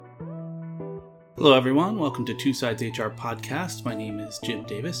Hello everyone, welcome to Two Sides HR Podcast. My name is Jim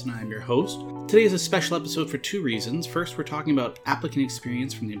Davis and I am your host. Today is a special episode for two reasons. First, we're talking about applicant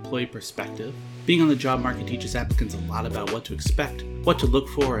experience from the employee perspective. Being on the job market teaches applicants a lot about what to expect, what to look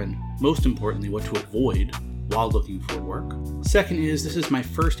for, and most importantly, what to avoid while looking for work. Second is, this is my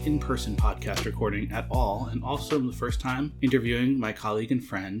first in-person podcast recording at all, and also the first time interviewing my colleague and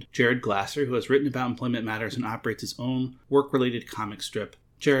friend, Jared Glasser, who has written about employment matters and operates his own work-related comic strip.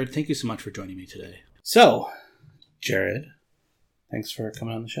 Jared, thank you so much for joining me today. So, Jared, thanks for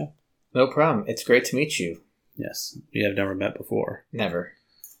coming on the show. No problem. It's great to meet you. Yes, we have never met before. Never.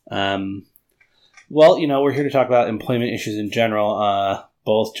 Well, we're here to talk about employment issues in general.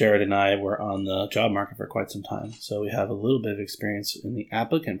 Both Jared and I were on the job market for quite some time, so we have a little bit of experience in the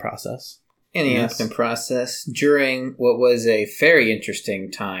applicant process. Applicant process during what was a very interesting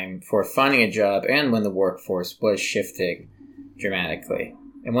time for finding a job and when the workforce was shifting dramatically.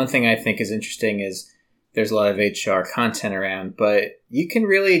 And one thing I think is interesting is there's a lot of HR content around, but you can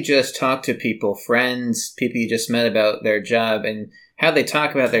really just talk to people, friends, people you just met about their job, and how they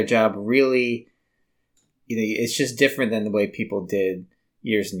talk about their job really, it's just different than the way people did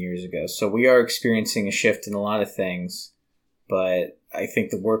years and years ago. So we are experiencing a shift in a lot of things, but I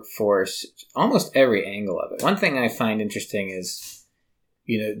think the workforce, almost every angle of it. One thing I find interesting is,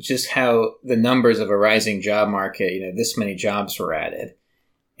 just how the numbers of a rising job market, this many jobs were added.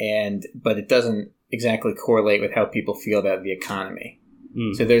 But it doesn't exactly correlate with how people feel about the economy.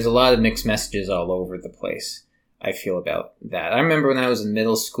 So there's a lot of mixed messages all over the place, I feel, about that. I remember when I was in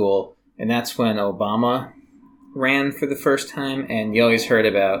middle school, and that's when Obama ran for the first time, and you always heard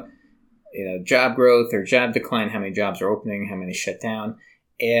about job growth or job decline, how many jobs are opening, how many shut down.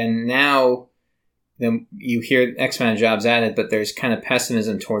 And now you hear X amount of jobs added, but there's kind of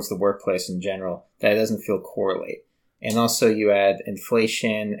pessimism towards the workplace in general that it doesn't feel correlate. And also you add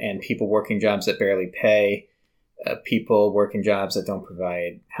inflation and people working jobs that barely pay, people working jobs that don't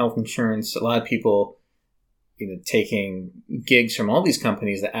provide health insurance. A lot of people, taking gigs from all these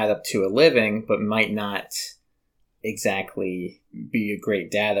companies that add up to a living, but might not exactly be a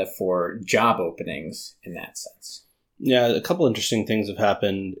great data for job openings in that sense. Yeah, a couple interesting things have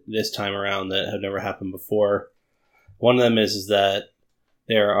happened this time around that have never happened before. One of them is that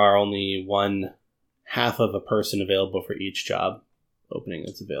there are only one half of a person available for each job opening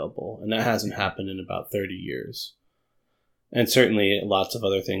that's available. And that hasn't happened in about 30 years. And certainly lots of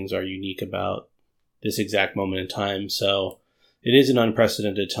other things are unique about this exact moment in time. So it is an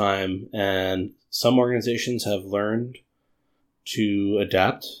unprecedented time, and some organizations have learned to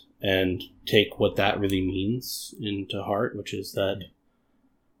adapt and take what that really means into heart, which is that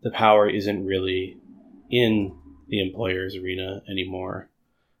the power isn't really in the employer's arena anymore.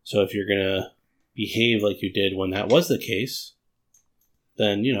 So if you're going to behave like you did when that was the case,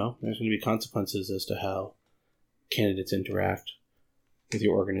 then, there's going to be consequences as to how candidates interact with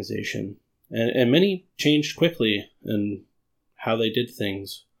your organization. And many changed quickly in how they did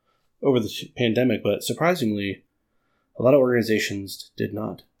things over the pandemic, but surprisingly, a lot of organizations did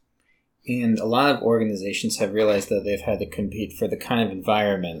not. And a lot of organizations have realized that they've had to compete for the kind of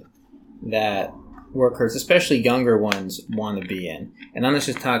environment that workers, especially younger ones, want to be in. And I'm not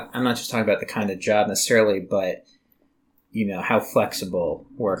just talking about the kind of job necessarily, but how flexible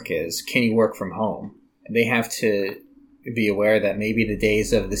work is. Can you work from home? They have to be aware that maybe the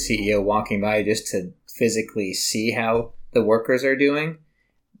days of the CEO walking by just to physically see how the workers are doing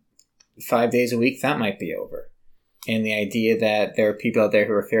 5 days a week, that might be over. And the idea that there are people out there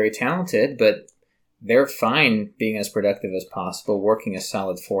who are very talented, but they're fine being as productive as possible, working a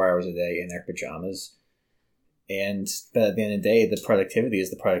solid 4 hours a day in their pajamas. But at the end of the day, the productivity is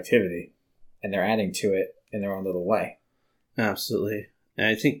the productivity. And they're adding to it in their own little way. Absolutely. And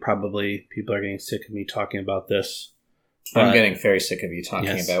I think probably people are getting sick of me talking about this. I'm getting very sick of you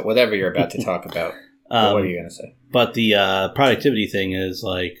talking about whatever you're about to talk about. What are you going to say? But the productivity thing is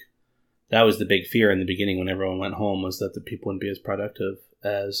that was the big fear in the beginning when everyone went home, was that the people wouldn't be as productive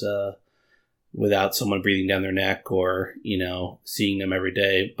as without someone breathing down their neck or, seeing them every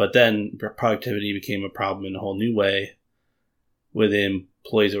day. But then productivity became a problem in a whole new way with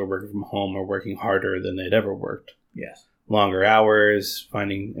employees that were working from home or working harder than they'd ever worked. Yes. Longer hours,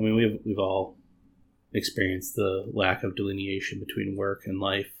 we've all experienced the lack of delineation between work and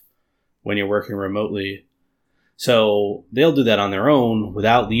life when you're working remotely. So they'll do that on their own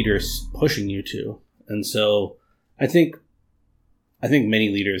without leaders pushing you to. And so I think many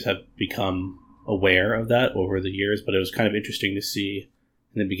leaders have become aware of that over the years, but it was kind of interesting to see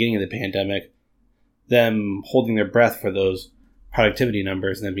in the beginning of the pandemic them holding their breath for those productivity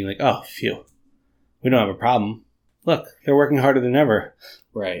numbers and then being like, oh, phew, we don't have a problem. look, they're working harder than ever.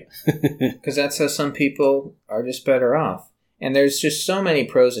 Right. Because that's how some people are just better off. And there's just so many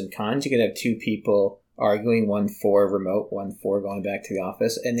pros and cons. You could have two people arguing, one for remote, one for going back to the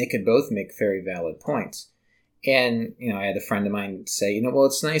office, and they could both make very valid points. And, I had a friend of mine say, well,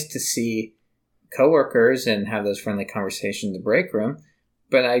 it's nice to see coworkers and have those friendly conversations in the break room.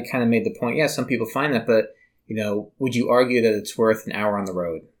 But I kind of made the point, some people find that, but, would you argue that it's worth an hour on the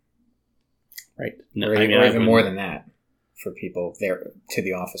road? Right. No, or even more than that for people there to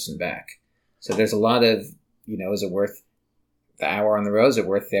the office and back. So there's a lot of, is it worth the hour on the road? Is it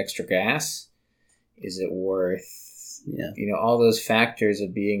worth the extra gas? Is it worth, all those factors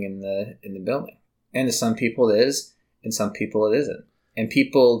of being in the building? And to some people it is, and some people it isn't. And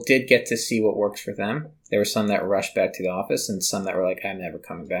people did get to see what works for them. There were some that rushed back to the office and some that were like, I'm never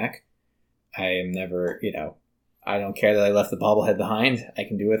coming back. I am never, I don't care that I left the bobblehead behind. I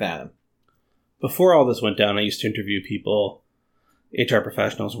can do without him. Before all this went down, I used to interview people, HR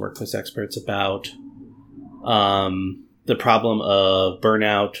professionals, workplace experts about the problem of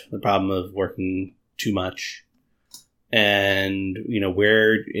burnout, the problem of working too much, and,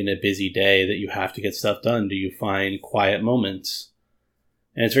 where in a busy day that you have to get stuff done, do you find quiet moments?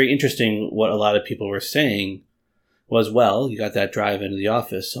 And it's very interesting what a lot of people were saying was, well, you got that drive into the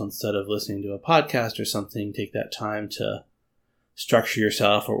office, so instead of listening to a podcast or something, take that time to structure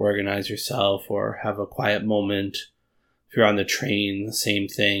yourself or organize yourself or have a quiet moment. If you're on the train, the same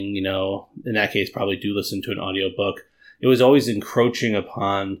thing, in that case, probably do listen to an audiobook. It was always encroaching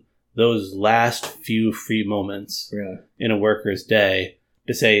upon those last few free moments in a worker's day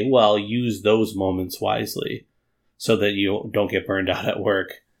to say, well, use those moments wisely so that you don't get burned out at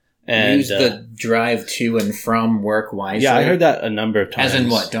work. And use the drive to and from work wisely. Yeah, I heard that a number of times. As in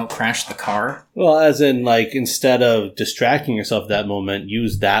what? Don't crash the car? Well, as in, instead of distracting yourself that moment,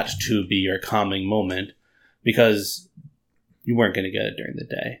 use that to be your calming moment, because you weren't going to get it during the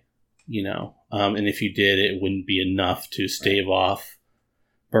day, and if you did, it wouldn't be enough to stave off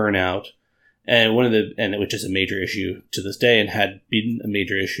burnout. And which is a major issue to this day and had been a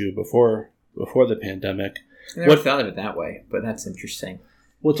major issue before the pandemic. I never thought of it that way, but that's interesting.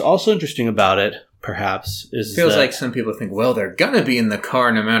 What's also interesting about it, perhaps, is feels like some people think, well, they're gonna be in the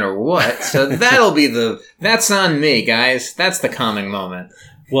car no matter what, so that'll be that's on me, guys. That's the calming moment.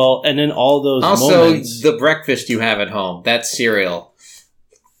 Well, and then all those moments... Also, the breakfast you have at home, that cereal.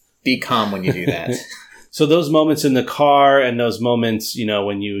 Be calm when you do that. So those moments in the car and those moments,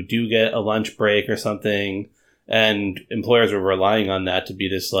 when you do get a lunch break or something, and employers were relying on that to be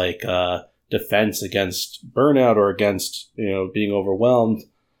this, defense against burnout or against, being overwhelmed,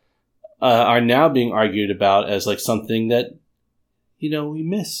 are now being argued about as something that, we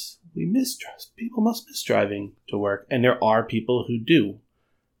miss. People must miss driving to work. And there are people who do.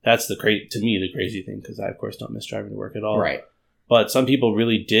 That's to me, the crazy thing, because I, of course, don't miss driving to work at all. Right. But some people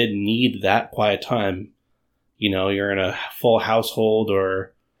really did need that quiet time. You're in a full household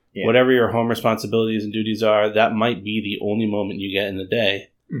or whatever your home responsibilities and duties are. That might be the only moment you get in the day.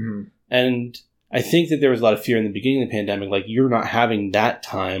 Mm-hmm. And I think that there was a lot of fear in the beginning of the pandemic, you're not having that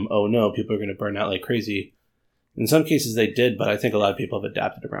time. Oh no, people are going to burn out like crazy. In some cases they did, but I think a lot of people have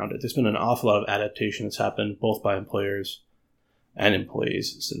adapted around it. There's been an awful lot of adaptation that's happened both by employers and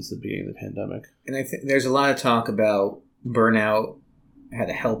employees since the beginning of the pandemic. And I think there's a lot of talk about burnout, how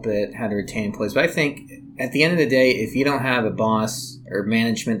to help it, how to retain employees. But I think at the end of the day, if you don't have a boss or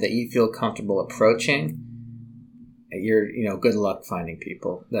management that you feel comfortable approaching, you're, good luck finding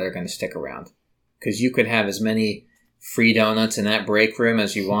people that are going to stick around. Because you could have as many free donuts in that break room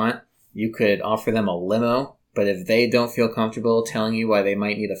as you want. You could offer them a limo. But if they don't feel comfortable telling you why they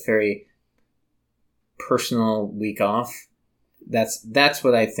might need a very personal week off, that's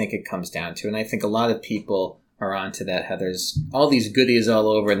what I think it comes down to. And I think a lot of people are onto that, how there's all these goodies all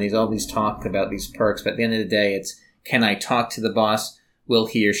over and all these talk about these perks. But at the end of the day, it's, can I talk to the boss? Will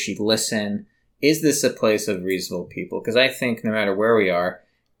he or she listen? Is this a place of reasonable people? Because I think no matter where we are,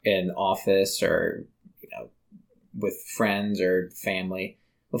 in office or, with friends or family,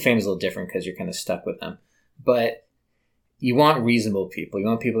 well, family's a little different because you're kind of stuck with them. But you want reasonable people. You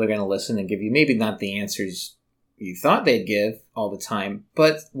want people that are going to listen and give you maybe not the answers you thought they'd give all the time,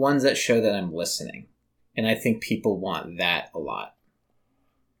 but ones that show that I'm listening. And I think people want that a lot.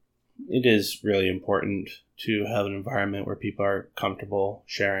 It is really important to have an environment where people are comfortable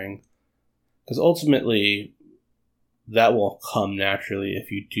sharing. Because ultimately, that will come naturally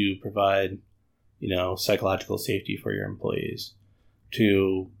if you do provide, psychological safety for your employees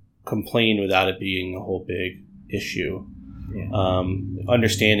to complain without it being a whole big issue. Yeah.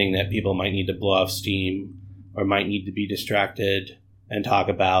 Understanding that people might need to blow off steam or might need to be distracted and talk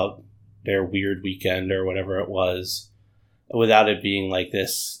about their weird weekend or whatever it was, without it being like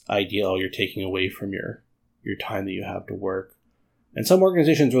this ideal you're taking away from your time that you have to work. And some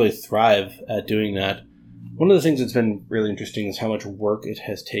organizations really thrive at doing that. One of the things that's been really interesting is how much work it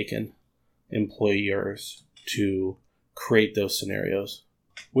has taken employers to create those scenarios,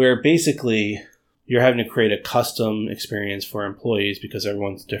 where basically you're having to create a custom experience for employees because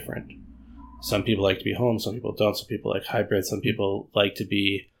everyone's different. Some people like to be home, some people don't, some people like hybrid, some people like to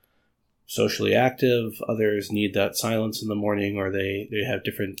be socially active, others need that silence in the morning, or they have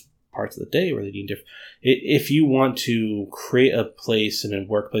different parts of the day where they need different. If you want to create a place in a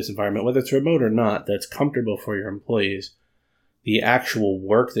workplace environment, whether it's remote or not, that's comfortable for your employees, the actual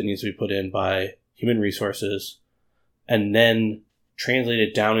work that needs to be put in by human resources and then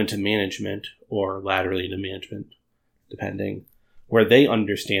translated down into management or laterally into management, depending, where they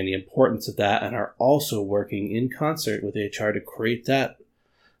understand the importance of that and are also working in concert with HR to create that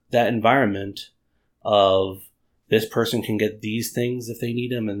environment of this person can get these things if they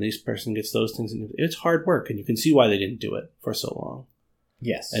need them and this person gets those things. It's hard work, and you can see why they didn't do it for so long.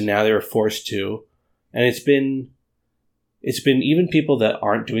 Yes. And now they were forced to. And it's been even people that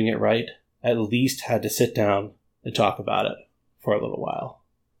aren't doing it right at least had to sit down and talk about it for a little while,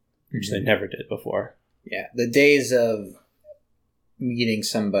 which they never did before. Yeah. The days of meeting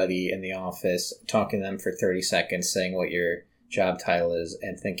somebody in the office, talking to them for 30 seconds, saying what your job title is,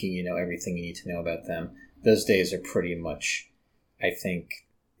 and thinking you know everything you need to know about them, those days are pretty much, I think,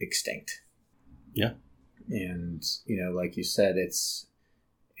 extinct. Yeah. And, like you said,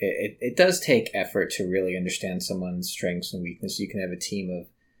 it does take effort to really understand someone's strengths and weaknesses. You can have a team of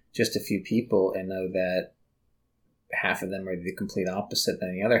just a few people and know that half of them are the complete opposite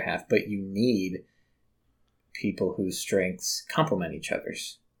than the other half, but you need people whose strengths complement each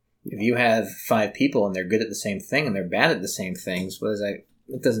other's. If you have 5 people and they're good at the same thing and they're bad at the same things,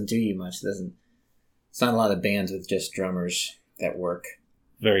 it doesn't do you much. It's not a lot of bands with just drummers that work.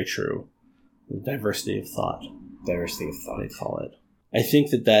 Very true. Diversity of thought. Diversity of thought. They call it. I think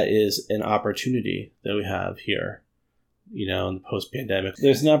that is an opportunity that we have here, in the post-pandemic.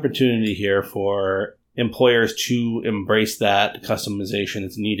 There's an opportunity here for employers to embrace that customization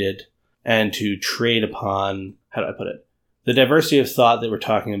that's needed and to trade upon, how do I put it? The diversity of thought that we're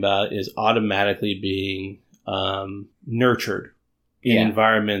talking about is automatically being nurtured in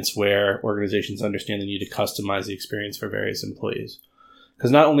environments where organizations understand the need to customize the experience for various employees.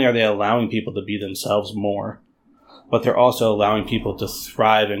 Because not only are they allowing people to be themselves more, but they're also allowing people to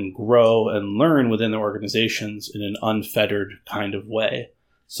thrive and grow and learn within their organizations in an unfettered kind of way,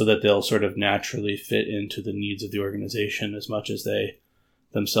 so that they'll sort of naturally fit into the needs of the organization as much as they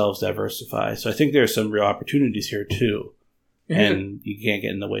themselves diversify. So I think there's some real opportunities here too, and you can't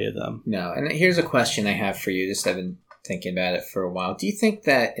get in the way of them. No, and here's a question I have for you. Just I've been thinking about it for a while. Do you think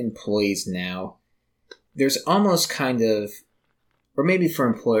that employees now, there's almost kind of, or maybe for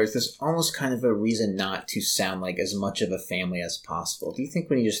employers, there's almost kind of a reason not to sound like as much of a family as possible? Do you think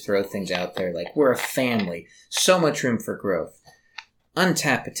when you just throw things out there like, we're a family, so much room for growth,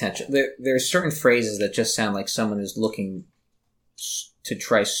 untapped potential, there's certain phrases that just sound like someone is looking to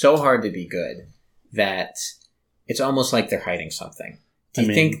try so hard to be good that it's almost like they're hiding something. Do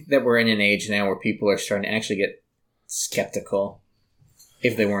you think that we're in an age now where people are starting to actually get skeptical,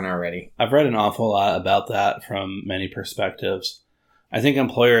 if they weren't already? I've read an awful lot about that from many perspectives. I think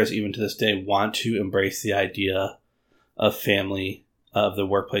employers, even to this day, want to embrace the idea of family, of the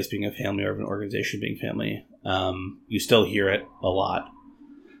workplace being a family or of an organization being family. You still hear it a lot.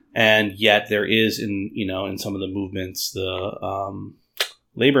 And yet there is in some of the movements, the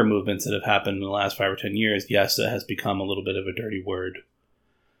labor movements that have happened in the last 5 or 10 years, yes, that has become a little bit of a dirty word.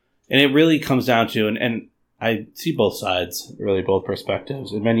 And it really comes down to, and I see both sides, really both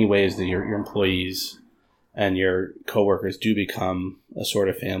perspectives. In many ways, your employees and your coworkers do become a sort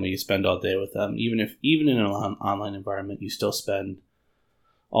of family. You spend all day with them. Even in an online environment, you still spend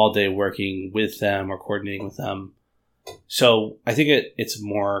all day working with them or coordinating with them. So I think it's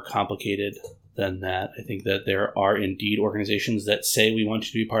more complicated than that. I think that there are indeed organizations that say we want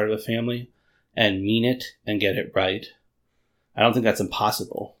you to be part of a family and mean it and get it right. I don't think that's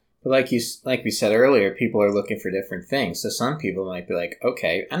impossible. But like we said earlier, people are looking for different things. So some people might be like,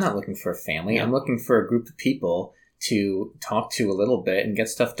 okay, I'm not looking for a family. Yeah. I'm looking for a group of people to talk to a little bit and get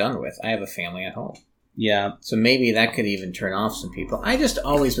stuff done with. I have a family at home. Yeah. So maybe that could even turn off some people. I just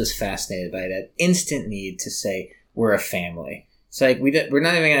always was fascinated by that instant need to say, we're a family. It's like we're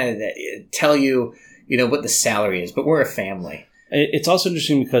not even going to tell you, what the salary is, but we're a family. It's also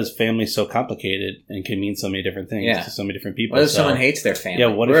interesting because family's so complicated and can mean so many different things to so many different people. What if someone hates their family? Yeah,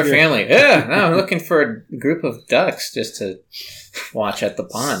 we're a family. Yeah, no, I'm looking for a group of ducks just to watch at the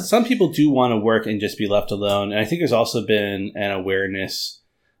pond. Some people do want to work and just be left alone. And I think there's also been an awareness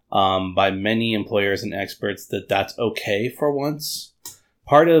by many employers and experts that that's okay for once.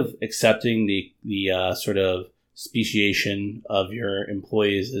 Part of accepting the sort of speciation of your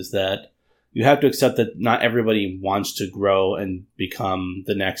employees is that you have to accept that not everybody wants to grow and become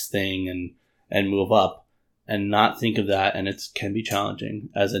the next thing and move up, and not think of that, and it can be challenging,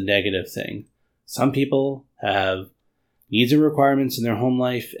 as a negative thing. Some people have needs and requirements in their home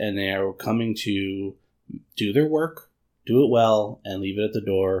life, and they are coming to do their work, do it well, and leave it at the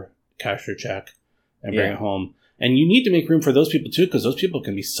door, cash their check, and bring it home. And you need to make room for those people too, because those people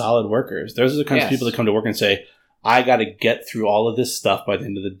can be solid workers. Those are the kinds of people that come to work and say, I got to get through all of this stuff by the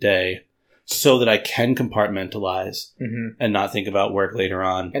end of the day so that I can compartmentalize and not think about work later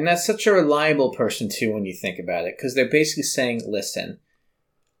on. And that's such a reliable person too when you think about it, because they're basically saying, listen,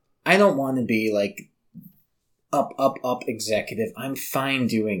 I don't want to be like up executive. I'm fine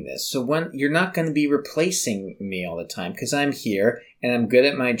doing this. So when you're not going to be replacing me all the time, because I'm here and I'm good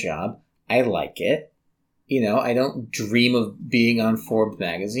at my job. I like it. You know, I don't dream of being on Forbes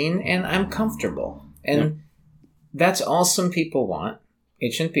magazine, and I'm comfortable. And that's all some people want.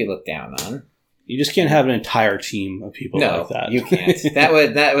 It shouldn't be looked down on. You just can't have an entire team of people like that. No, you can't. That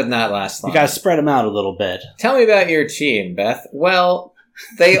would not last long. You got to spread them out a little bit. Tell me about your team, Beth. Well,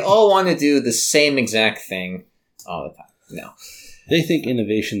 they all want to do the same exact thing all the time. No. They think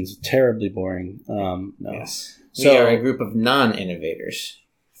innovation's terribly boring. No. Yes. We are a group of non-innovators,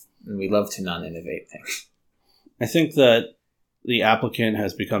 and we love to non-innovate things. I think that the applicant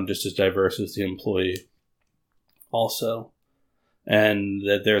has become just as diverse as the employee also. And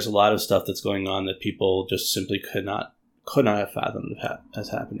that there's a lot of stuff that's going on that people just simply could not have fathomed as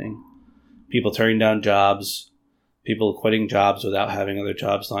happening. People turning down jobs, people quitting jobs without having other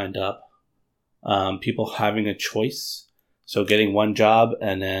jobs lined up, people having a choice. So getting one job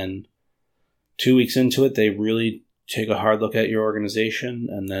and then 2 weeks into it, they really take a hard look at your organization,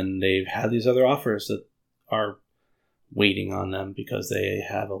 and then they've had these other offers that are waiting on them because they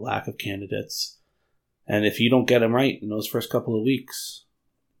have a lack of candidates. And if you don't get them right in those first couple of weeks,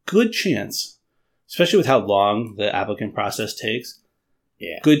 good chance, especially with how long the applicant process takes,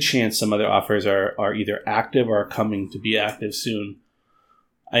 good chance some other offers are either active or are coming to be active soon.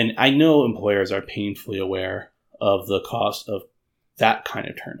 And I know employers are painfully aware of the cost of that kind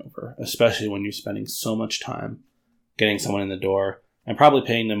of turnover, especially when you're spending so much time getting someone in the door and probably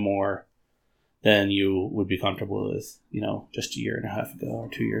paying them more than you would be comfortable with, just a year and a half ago or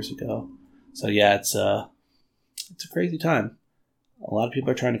 2 years ago. So yeah, it's a crazy time. A lot of people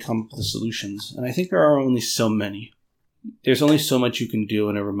are trying to come up with solutions, and I think there are only so many. There's only so much you can do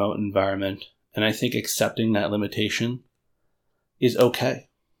in a remote environment, and I think accepting that limitation is okay.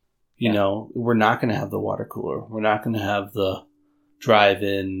 We're not going to have the water cooler. We're not going to have the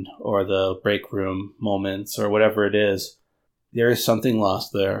drive-in or the break room moments or whatever it is. There is something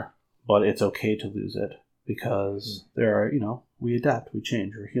lost there, but it's okay to lose it because there are, we adapt, we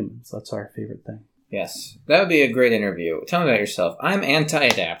change, we're humans. That's our favorite thing. Yes. That would be a great interview. Tell me about yourself. I'm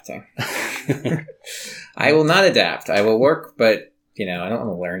anti-adapting. I will not adapt. I will work, but, I don't want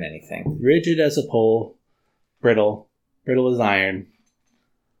to learn anything. Rigid as a pole, brittle as iron.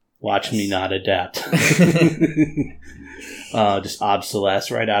 Watch me not adapt. Just obsolesce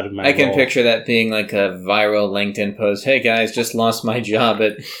right out of my I can role. picture that being like a viral LinkedIn post. Hey guys, just lost my job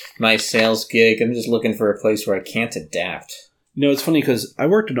at my sales gig. I'm just looking for a place where I can't adapt. It's funny because I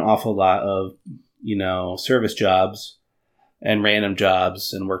worked an awful lot of, service jobs and random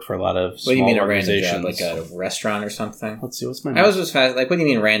jobs and worked for a lot of small organizations. What do you mean a random job? Like a restaurant or something? Let's see, what's my I was just fast. Like, what do you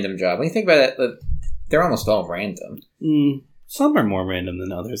mean random job? When you think about it, they're almost all random. Some are more random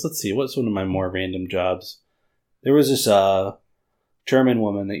than others. Let's see, what's one of my more random jobs? There was this German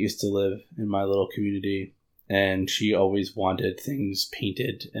woman that used to live in my little community, and she always wanted things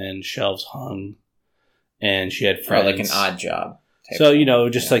painted and shelves hung, and she had friends. Like an odd job. So,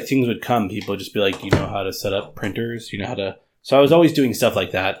 like things would come. People would just be like, do you know how to set up printers? Do you know how to... So I was always doing stuff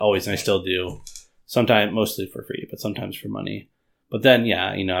like that, always, and I still do. Sometimes, mostly for free, but sometimes for money. But then,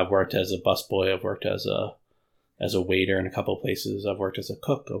 I've worked as a busboy. I've worked as a waiter in a couple of places. I've worked as a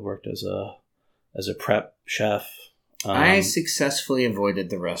cook. I've worked as a prep chef. I successfully avoided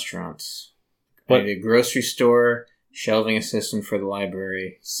the restaurants. I did a grocery store, shelving assistant for the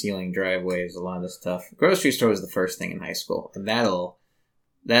library, sealing driveways, a lot of stuff. Grocery store was the first thing in high school, and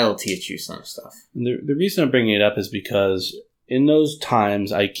that'll teach you some stuff. And the reason I'm bringing it up is because in those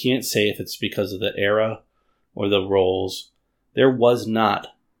times, I can't say if it's because of the era or the roles, there was not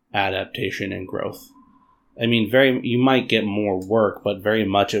adaptation and growth. I mean, you might get more work, but very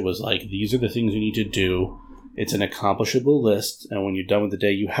much it was like, these are the things you need to do. It's an accomplishable list, and when you're done with the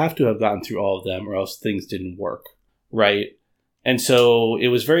day, you have to have gotten through all of them, or else things didn't work, right? And so it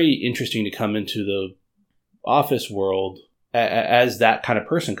was very interesting to come into the office world as that kind of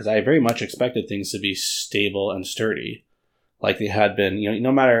person, because I very much expected things to be stable and sturdy, like they had been. You know,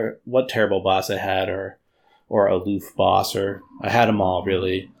 no matter what terrible boss I had, or aloof boss, or I had them all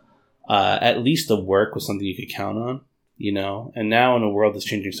really. At least the work was something you could count on, you know. And now in a world that's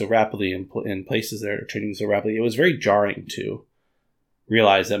changing so rapidly, in places that are changing so rapidly, it was very jarring to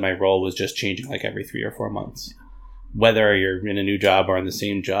realize that my role was just changing like every 3 or 4 months, whether you're in a new job or in the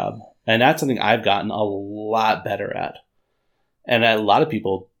same job. And that's something I've gotten a lot better at. And a lot of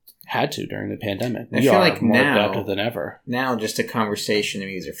people had to during the pandemic. We feel are like more now, adaptive than ever. Now, just a conversation, I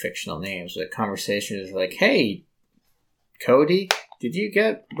mean, these are fictional names, but a conversation is like, hey, Cody, did you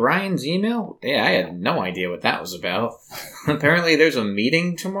get Brian's email? Yeah, I had no idea what that was about. Apparently there's a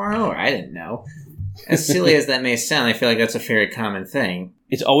meeting tomorrow, or I didn't know. As silly as that may sound, I feel like that's a very common thing.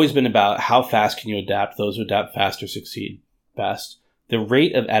 It's always been about how fast can you adapt. Those who adapt faster succeed best. The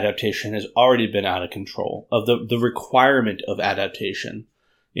rate of adaptation has already been out of control, of the requirement of adaptation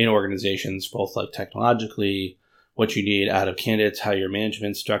in organizations, both like technologically, what you need out of candidates, how your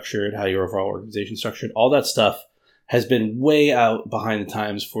management's structured, how your overall organization's structured, all that stuff has been way out behind the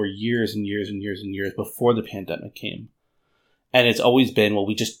times for years and years and years and years before the pandemic came. And it's always been, well,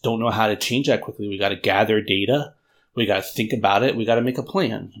 we just don't know how to change that quickly. We got to gather data. We got to think about it. We got to make a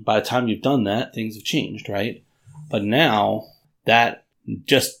plan. By the time you've done that, things have changed, right? But now that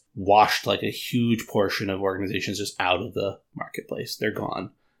just washed like a huge portion of organizations just out of the marketplace. They're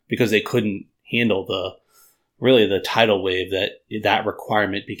gone because they couldn't handle the tidal wave that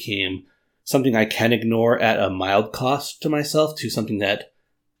requirement became something I can ignore at a mild cost to myself to something that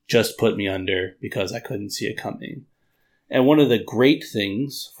just put me under because I couldn't see it coming. And one of the great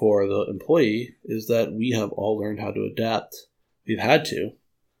things for the employee is that we have all learned how to adapt. We've had to.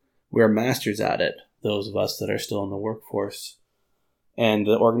 We're masters at it, those of us that are still in the workforce. And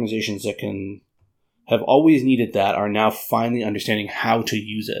the organizations that have always needed that are now finally understanding how to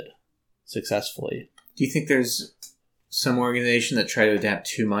use it successfully. Do you think there's some organization that try to adapt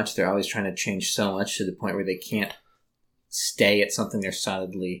too much? They're always trying to change so much to the point where they can't stay at something they're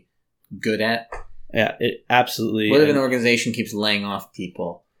solidly good at? Yeah, it absolutely. What if an organization keeps laying off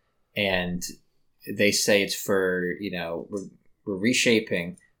people and they say it's for, we're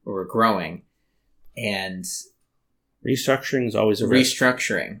reshaping or we're growing, and restructuring is always a risk.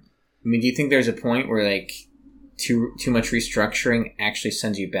 Restructuring. I mean, do you think there's a point where like too much restructuring actually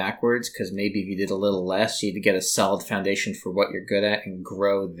sends you backwards? Because maybe if you did a little less, you'd get a solid foundation for what you're good at and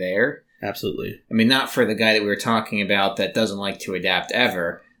grow there. Absolutely. I mean, not for the guy that we were talking about that doesn't like to adapt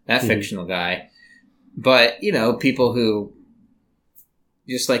ever, that fictional guy. But, people who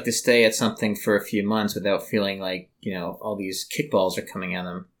just like to stay at something for a few months without feeling like, all these kickballs are coming at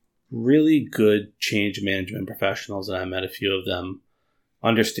them. Really good change management professionals, and I met a few of them,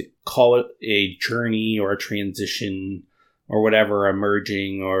 call it a journey or a transition or whatever,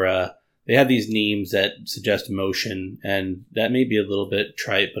 emerging, or they have these names that suggest motion, and that may be a little bit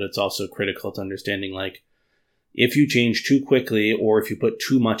trite, but it's also critical to understanding, like, if you change too quickly or if you put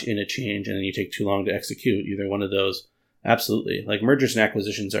too much in a change and then you take too long to execute, either one of those, absolutely. Like mergers and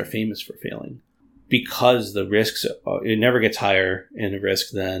acquisitions are famous for failing because the risks, it never gets higher in a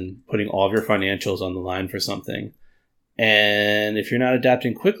risk than putting all of your financials on the line for something. And if you're not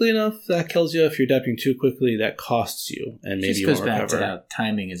adapting quickly enough, that kills you. If you're adapting too quickly, that costs you. And maybe you won't recover. It just goes back to how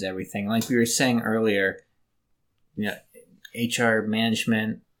timing is everything. Like we were saying earlier, HR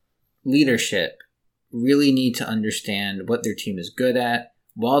management, leadership, really need to understand what their team is good at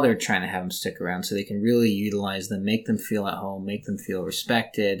while they're trying to have them stick around so they can really utilize them, make them feel at home, make them feel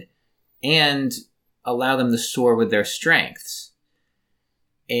respected, and allow them to soar with their strengths.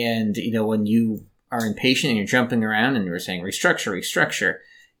 And, when you are impatient and you're jumping around and you're saying restructure,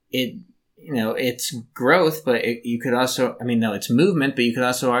 it's growth, but you could also, it's movement, but you could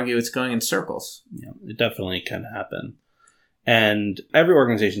also argue it's going in circles. Yeah, it definitely can happen. And every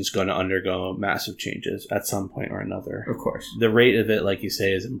organization is going to undergo massive changes at some point or another. Of course. The rate of it, like you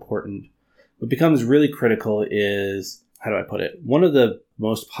say, is important. What becomes really critical is, how do I put it? One of the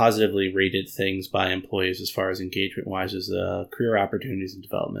most positively rated things by employees as far as engagement-wise is career opportunities and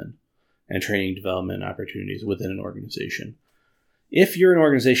development and training development opportunities within an organization. If you're an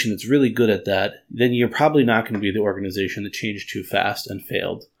organization that's really good at that, then you're probably not going to be the organization that changed too fast and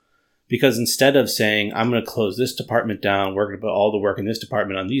failed. Because instead of saying, I'm going to close this department down, we're going to put all the work in this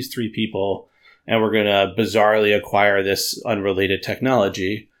department on these 3 people, and we're going to bizarrely acquire this unrelated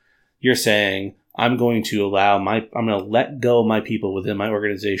technology. You're saying, I'm going to let go of my people within my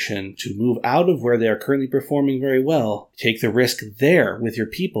organization to move out of where they are currently performing very well, take the risk there with your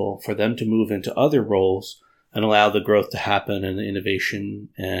people for them to move into other roles and allow the growth to happen and the innovation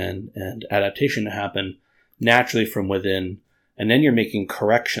and adaptation to happen naturally from within. And then you're making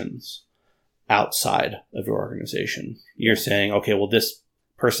corrections outside of your organization. You're saying, okay, well, this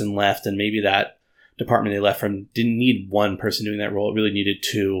person left and maybe that department they left from didn't need one person doing that role. It really needed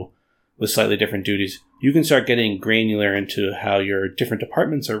two with slightly different duties. You can start getting granular into how your different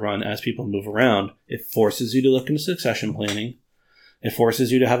departments are run as people move around. It forces you to look into succession planning. It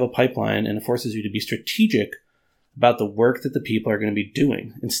forces you to have a pipeline, and it forces you to be strategic about the work that the people are going to be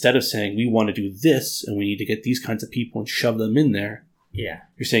doing. Instead of saying, we want to do this and we need to get these kinds of people and shove them in there. Yeah.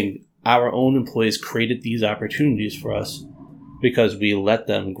 You're saying our own employees created these opportunities for us because we let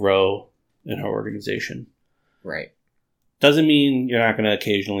them grow in our organization. Right. Doesn't mean you're not going to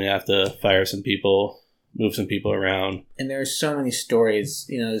occasionally have to fire some people, move some people around. And there are so many stories,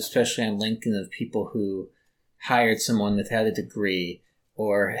 especially on LinkedIn, of people who hired someone without a degree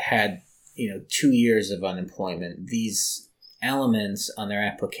or had, 2 years of unemployment. These elements on their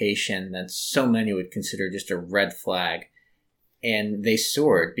application that so many would consider just a red flag. And they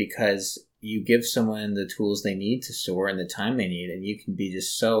soared because you give someone the tools they need to soar and the time they need, and you can be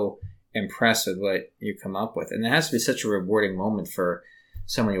just so impressed with what you come up with. And it has to be such a rewarding moment for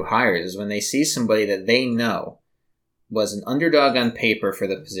someone who hires is when they see somebody that they know was an underdog on paper for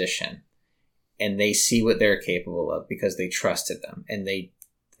the position, and they see what they're capable of because they trusted them and they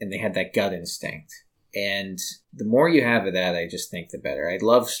had that gut instinct. And the more you have of that, I just think the better. I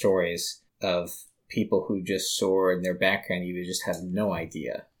love stories of people who just soar in their background. You just have no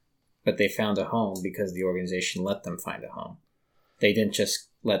idea, but they found a home because the organization let them find a home. They didn't just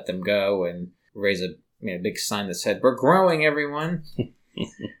let them go and raise a big sign that said, "We're growing, everyone.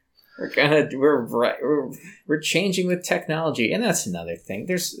 We're changing with technology." And that's another thing.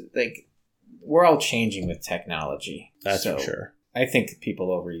 We're all changing with technology. That's for sure. I think people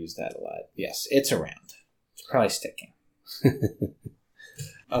overuse that a lot. Yes, it's around. It's probably sticking.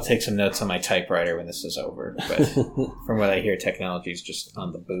 I'll take some notes on my typewriter when this is over. But from what I hear, technology is just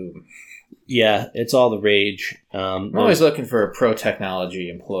on the boom. Yeah, it's all the rage. I'm always looking for a pro-technology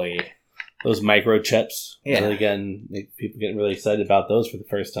employee. Those microchips. Yeah. Really people getting really excited about those for the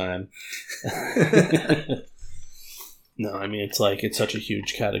first time. No, I mean, it's such a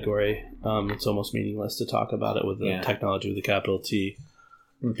huge category. It's almost meaningless to talk about it with the technology with a capital T.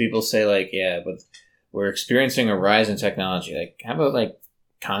 When people say, but we're experiencing a rise in technology. How about,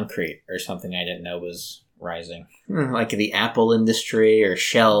 concrete or something I didn't know was rising? Like the Apple industry or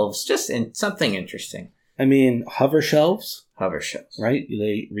shelves, just something interesting. I mean, hover shelves. Hover shelves. Right?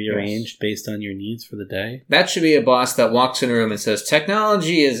 They rearranged based on your needs for the day. That should be a boss that walks in a room and says,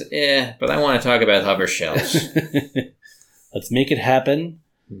 technology is but I want to talk about hover shelves. Let's make it happen.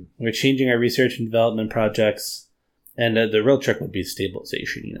 We're changing our research and development projects. And the real trick would be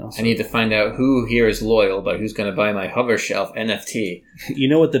stabilization, So, I need to find out who here is loyal, but who's going to buy my hover shelf NFT. You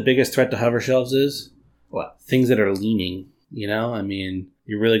know what the biggest threat to hover shelves is? What? Things that are leaning, I mean,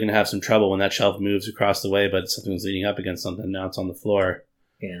 you're really going to have some trouble when that shelf moves across the way, but something's leaning up against something. Now it's on the floor.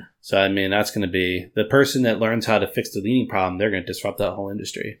 Yeah. So, I mean, that's going to be the person that learns how to fix the leaning problem. They're going to disrupt that whole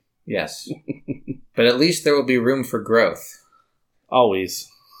industry. Yes. But at least there will be room for growth. Always.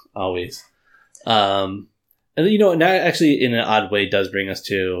 And that actually, in an odd way, does bring us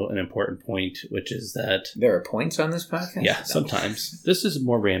to an important point, which is that... There are points on this podcast? Yeah, sometimes. This is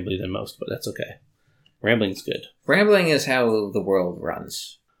more rambly than most, but that's okay. Rambling's good. Rambling is how the world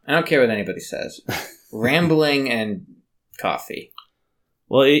runs. I don't care what anybody says. Rambling and coffee.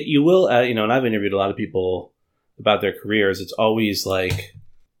 Well, you will, and I've interviewed a lot of people about their careers. It's always like,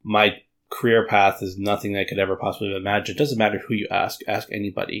 my career path is nothing I could ever possibly imagine. It doesn't matter who you ask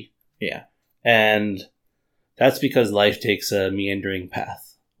anybody. Yeah. And that's because life takes a meandering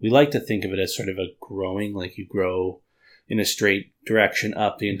path. We like to think of it as sort of a growing, like you grow in a straight direction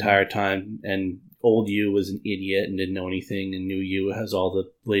up the entire time, and old you was an idiot and didn't know anything, and new you has all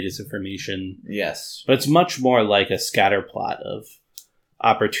the latest information. Yes. But it's much more like a scatter plot of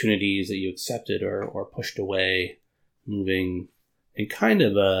opportunities that you accepted or pushed away, moving in kind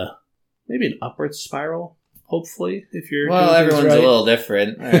of maybe an upward spiral, hopefully, if you're... Well, everyone's a little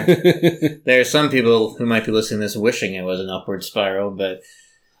different. There are some people who might be listening to this wishing it was an upward spiral, but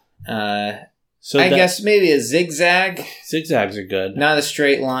I guess maybe a zigzag. Zigzags are good. Not a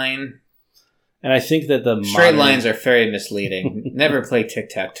straight line. And I think that the straight lines are very misleading. Never play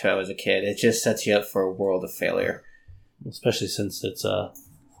tic-tac-toe as a kid. It just sets you up for a world of failure. Especially since it's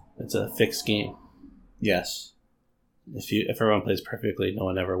It's a fixed game. Yes. If everyone plays perfectly, no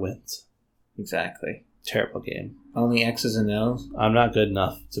one ever wins. Exactly. Terrible game. Only X's and O's? I'm not good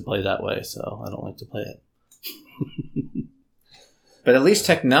enough to play that way, so I don't like to play it. But at least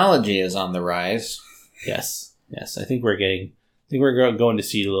technology is on the rise. Yes. I think we're going to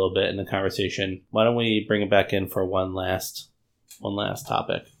see it a little bit in the conversation. Why don't we bring it back in for one last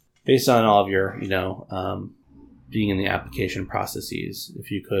topic? Based on all of your, being in the application processes,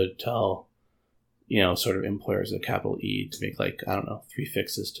 if you could tell, sort of employers with a capital E to make 3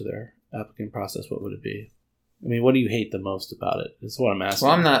 fixes to their applicant process, what would it be? I mean, what do you hate the most about it? That's what I'm asking.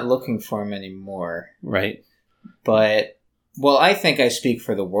 Well, I'm not looking for them anymore. Right. But, I think I speak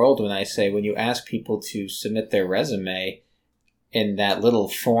for the world when I say when you ask people to submit their resume in that little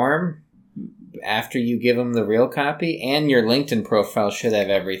form after you give them the real copy, and your LinkedIn profile should have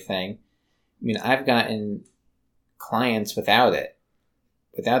everything. I mean, I've gotten clients without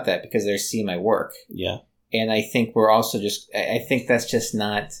that because they see my work. Yeah. And I think we're also I think that's just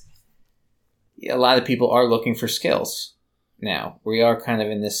not, a lot of people are looking for skills now. We are kind of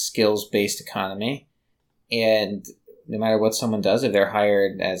in this skills-based economy, and no matter what someone does, if they're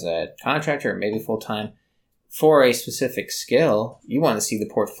hired as a contractor or maybe full-time for a specific skill, you want to see the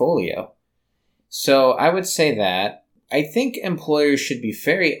portfolio. So I would say that I think employers should be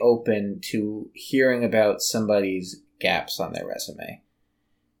very open to hearing about somebody's gaps on their resume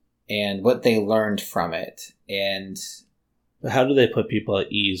and what they learned from it. And how do they put people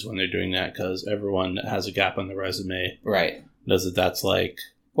at ease when they're doing that? Because everyone that has a gap on their resume, right, knows that that's like.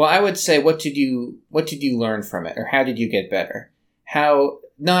 Well, I would say, what did you learn from it, or how did you get better? How,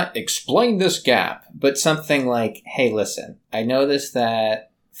 not explain this gap, but something like, hey, listen, I noticed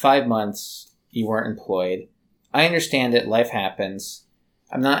that 5 months you weren't employed. I understand it. Life happens.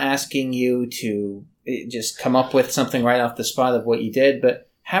 I'm not asking you to just come up with something right off the spot of what you did, but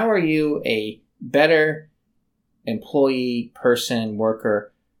how are you a better employee, person,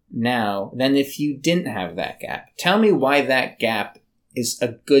 worker now than if you didn't have that gap? Tell me why that gap is a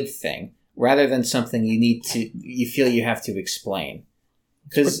good thing rather than something you feel you have to explain.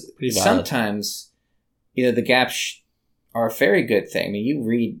 Because sometimes, the gaps are a very good thing. I mean, you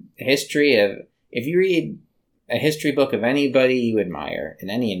read if you read a history book of anybody you admire in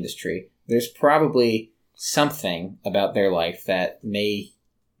any industry, there's probably something about their life that may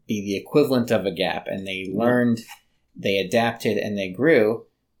be the equivalent of a gap, and they learned, they adapted, and they grew.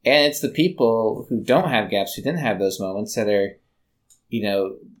 And it's the people who don't have gaps, who didn't have those moments, that are,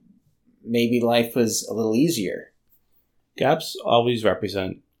 maybe life was a little easier. Gaps always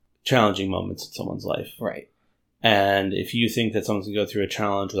represent challenging moments in someone's life. Right. And if you think that someone's going to go through a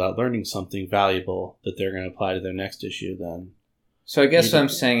challenge without learning something valuable that they're going to apply to their next issue, then... So I guess what I'm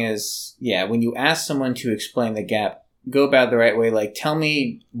saying is, when you ask someone to explain the gap, go about it the right way. Like, tell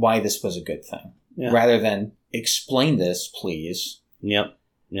me why this was a good thing. Yeah. Rather than, explain this, please. Yep.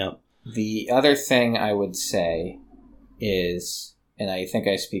 The other thing I would say is, and I think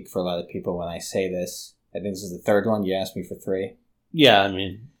I speak for a lot of people when I say this, I think this is the third one. You asked me for 3. Yeah, I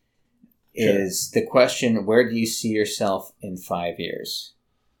mean... Is the question, where do you see yourself in 5 years?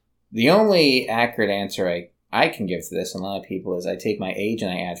 The only accurate answer I can give to this, and a lot of people, is I take my age and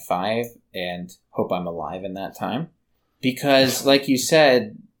I add 5 and hope I'm alive in that time. Because, like you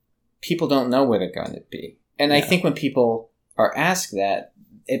said, people don't know where they're going to be. And I think when people are asked that,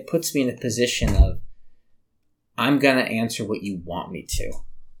 it puts me in a position of, I'm going to answer what you want me to.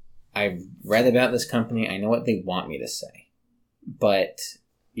 I've read about this company. I know what they want me to say. But...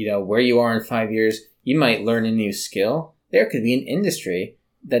 where you are in 5 years, you might learn a new skill. There could be an industry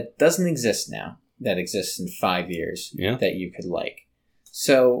that doesn't exist now, that exists in 5 years, that you could like.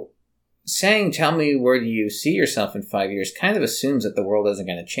 So saying, tell me where do you see yourself in 5 years, kind of assumes that the world isn't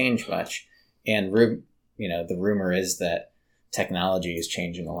going to change much. And, the rumor is that technology is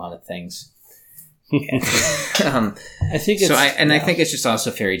changing a lot of things. I think it's... I think it's just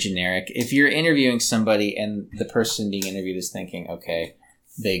also very generic. If you're interviewing somebody and the person being interviewed is thinking, okay,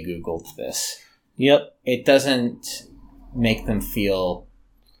 they Googled this. Yep. It doesn't make them feel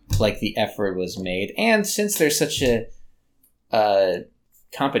like the effort was made. And since there's such a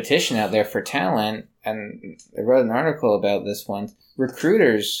competition out there for talent, and I wrote an article about this one,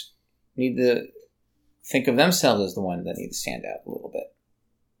 recruiters need to think of themselves as the one that need to stand out a little bit.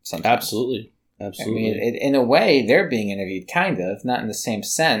 Sometimes. Absolutely. I mean, in a way, they're being interviewed, kind of, not in the same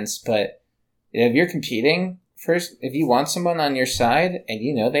sense, but if you're competing... First, if you want someone on your side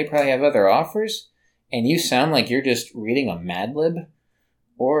and they probably have other offers and you sound like you're just reading a Mad Lib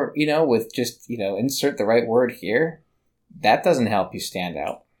or, with just, insert the right word here, that doesn't help you stand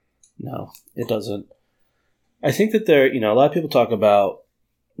out. No, it doesn't. I think that a lot of people talk about,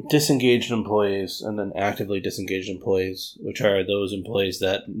 disengaged employees and then actively disengaged employees, which are those employees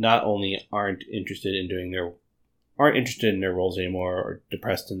that not only aren't interested in their roles anymore or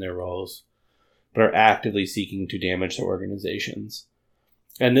depressed in their roles, but are actively seeking to damage their organizations.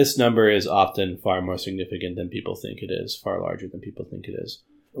 And this number is often far more significant than people think it is, far larger than people think it is.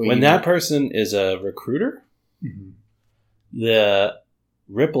 When that person is a recruiter, the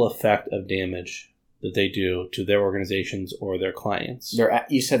ripple effect of damage that they do to their organizations or their clients.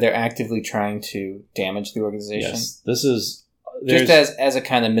 You said they're actively trying to damage the organization? Yes. This is... Just as a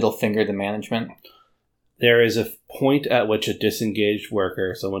kind of middle finger to management? There is a point at which a disengaged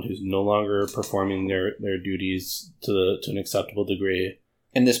worker, someone who's no longer performing their duties to an acceptable degree...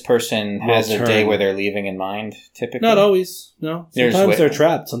 And this person has a day where they're leaving in mind, typically? Not always, no. Sometimes they're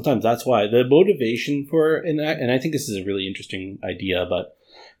trapped. Sometimes that's why. The motivation for... And I think this is a really interesting idea, but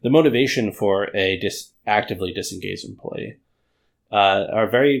the motivation for a actively disengaged employee are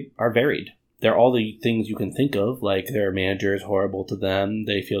varied. They're all the things you can think of, like their manager is horrible to them,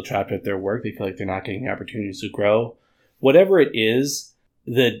 they feel trapped at their work, they feel like they're not getting opportunities to grow. Whatever it is,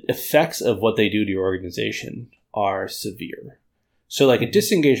 the effects of what they do to your organization are severe. So like a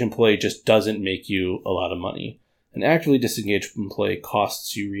disengaged employee just doesn't make you a lot of money. An actively disengaged employee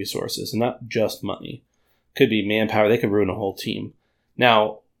costs you resources, and not just money. Could be manpower, they could ruin a whole team.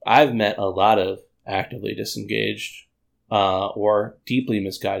 Now, I've met a lot of actively disengaged or deeply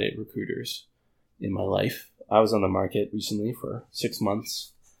misguided recruiters in my life. I was on the market recently for 6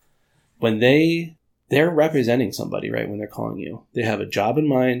 months. When they're representing somebody, right, when they're calling you. They have a job in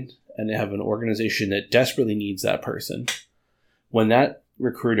mind, and they have an organization that desperately needs that person. When that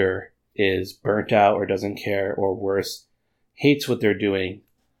recruiter is burnt out or doesn't care, or worse, hates what they're doing,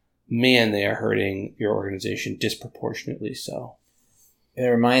 man, they are hurting your organization disproportionately so. It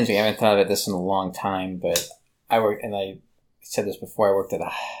reminds me, I haven't thought about this in a long time, but I said this before, I worked at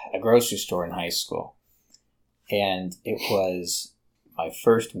a grocery store in high school. And it was my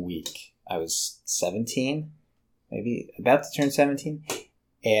first week. I was 17, maybe about to turn 17.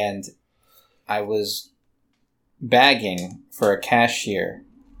 And I was bagging for a cashier.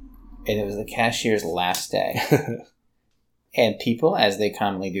 And it was the cashier's last day. And people, as they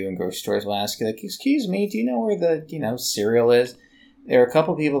commonly do in grocery stores, will ask you, like, excuse me, do you know where the, cereal is? There were a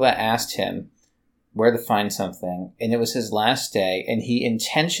couple people that asked him where to find something, and it was his last day, and he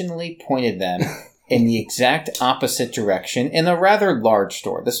intentionally pointed them in the exact opposite direction in a rather large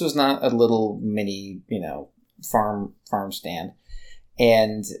store. This was not a little mini, farm stand.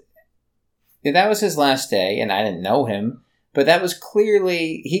 And that was his last day, and I didn't know him, but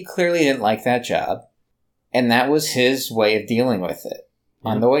he clearly didn't like that job, and that was his way of dealing with it. Mm-hmm.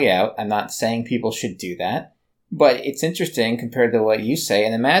 On the way out, I'm not saying people should do that, but it's interesting compared to what you say,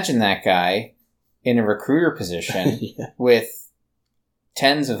 and imagine that guy in a recruiter position with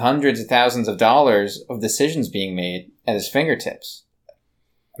tens of hundreds of thousands of dollars of decisions being made at his fingertips.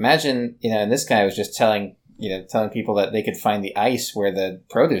 Imagine, and this guy was just telling people that they could find the ice where the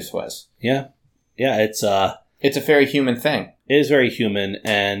produce was. Yeah. Yeah, it's a very human thing. It is very human,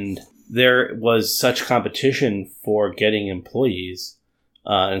 and there was such competition for getting employees,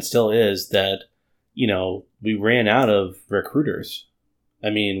 and still is, that, we ran out of recruiters. I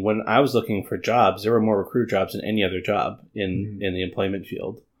mean, when I was looking for jobs, there were more recruiter jobs than any other job in the employment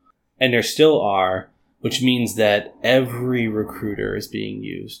field. And there still are, which means that every recruiter is being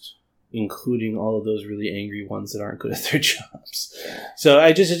used, including all of those really angry ones that aren't good at their jobs. So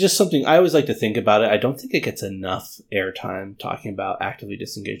it's just something I always like to think about it. I don't think it gets enough airtime talking about actively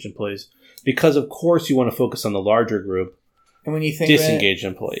disengaged employees, because of course you want to focus on the larger group, and when you think disengaged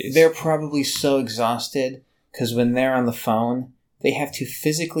employees. They're probably so exhausted because when they're on the phone, they have to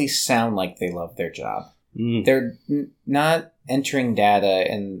physically sound like they love their job. Mm. They're not entering data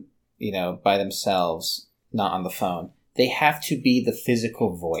and, by themselves, not on the phone. They have to be the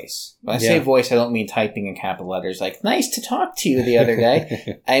physical voice. When I say voice, I don't mean typing in capital letters like, nice to talk to you the other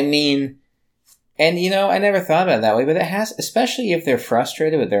day. I mean, and I never thought about it that way, but it has, especially if they're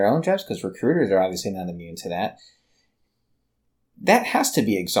frustrated with their own jobs, because recruiters are obviously not immune to that. That has to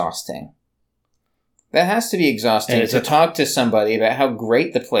be exhausting. That has to be exhausting to talk to somebody about how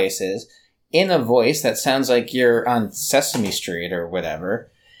great the place is in a voice that sounds like you're on Sesame Street or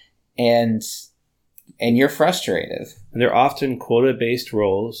whatever, and you're frustrated. And they're often quota-based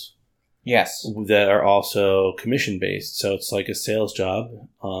roles. Yes. That are also commission-based. So it's like a sales job.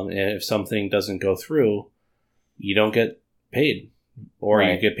 And if something doesn't go through, you don't get paid. Or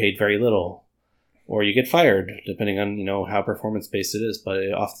you get paid very little. Or you get fired, depending on, how performance-based it is. But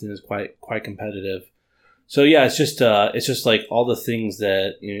it often is quite competitive. So yeah, it's just like all the things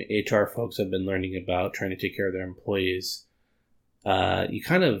that HR folks have been learning about trying to take care of their employees. you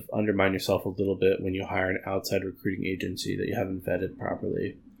kind of undermine yourself a little bit when you hire an outside recruiting agency that you haven't vetted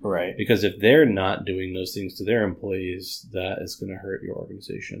properly. Right. Because if they're not doing those things to their employees, that is going to hurt your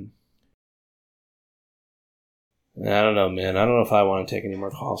organization. I don't know, man. I don't know if I want to take any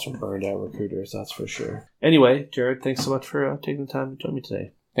more calls from burned out recruiters, that's for sure. Anyway, Jared, thanks so much for taking the time to join me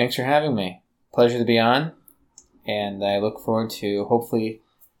today. Thanks for having me. Pleasure to be on, and I look forward to hopefully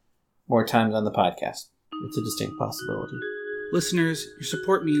more times on the podcast. It's a distinct possibility. Listeners, your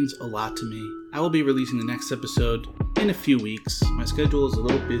support means a lot to me. I will be releasing the next episode in a few weeks. My schedule is a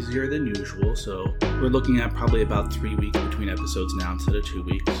little busier than usual, so we're looking at probably about 3 weeks between episodes now instead of 2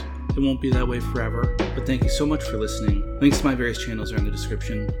 weeks. It won't be that way forever, but thank you so much for listening. Links to my various channels are in the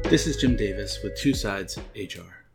description. This is Jim Davis with Two Sides HR.